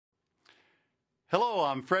Hello,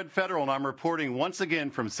 I'm Fred Federal, and I'm reporting once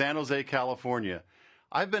again from San Jose, California.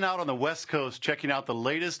 I've been out on the West Coast checking out the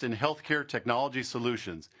latest in healthcare technology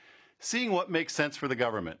solutions, seeing what makes sense for the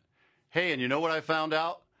government. Hey, and you know what I found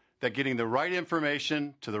out? That getting the right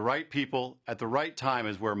information to the right people at the right time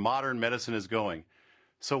is where modern medicine is going.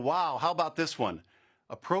 So, wow, how about this one?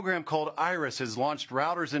 A program called IRIS has launched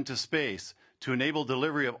routers into space to enable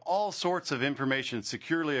delivery of all sorts of information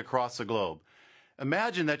securely across the globe.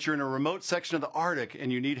 Imagine that you're in a remote section of the Arctic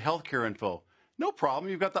and you need healthcare info. No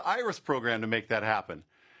problem, you've got the IRIS program to make that happen.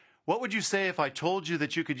 What would you say if I told you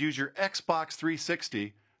that you could use your Xbox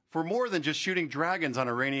 360 for more than just shooting dragons on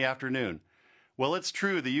a rainy afternoon? Well, it's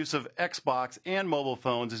true, the use of Xbox and mobile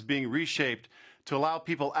phones is being reshaped to allow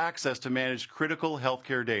people access to manage critical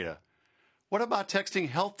healthcare data. What about texting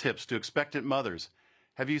health tips to expectant mothers?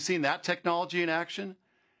 Have you seen that technology in action?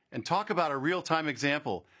 And talk about a real-time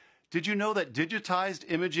example. Did you know that digitized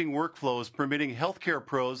imaging workflows permitting healthcare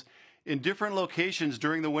pros in different locations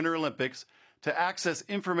during the Winter Olympics to access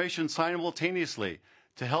information simultaneously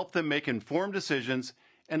to help them make informed decisions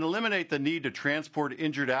and eliminate the need to transport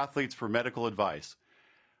injured athletes for medical advice?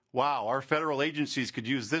 Wow, our federal agencies could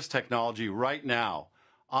use this technology right now,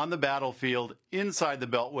 on the battlefield, inside the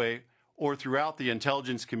Beltway, or throughout the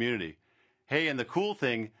intelligence community. Hey, and the cool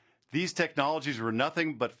thing, these technologies were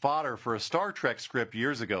nothing but fodder for a Star Trek script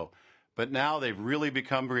years ago, but now they've really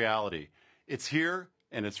become reality. It's here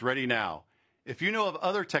and it's ready now. If you know of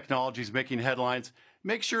other technologies making headlines,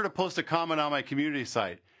 make sure to post a comment on my community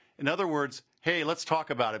site. In other words, hey, let's talk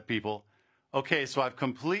about it, people. Okay, so I've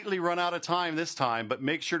completely run out of time this time, but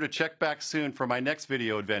make sure to check back soon for my next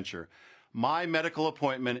video adventure, my medical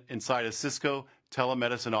appointment inside a Cisco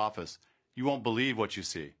telemedicine office. You won't believe what you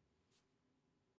see.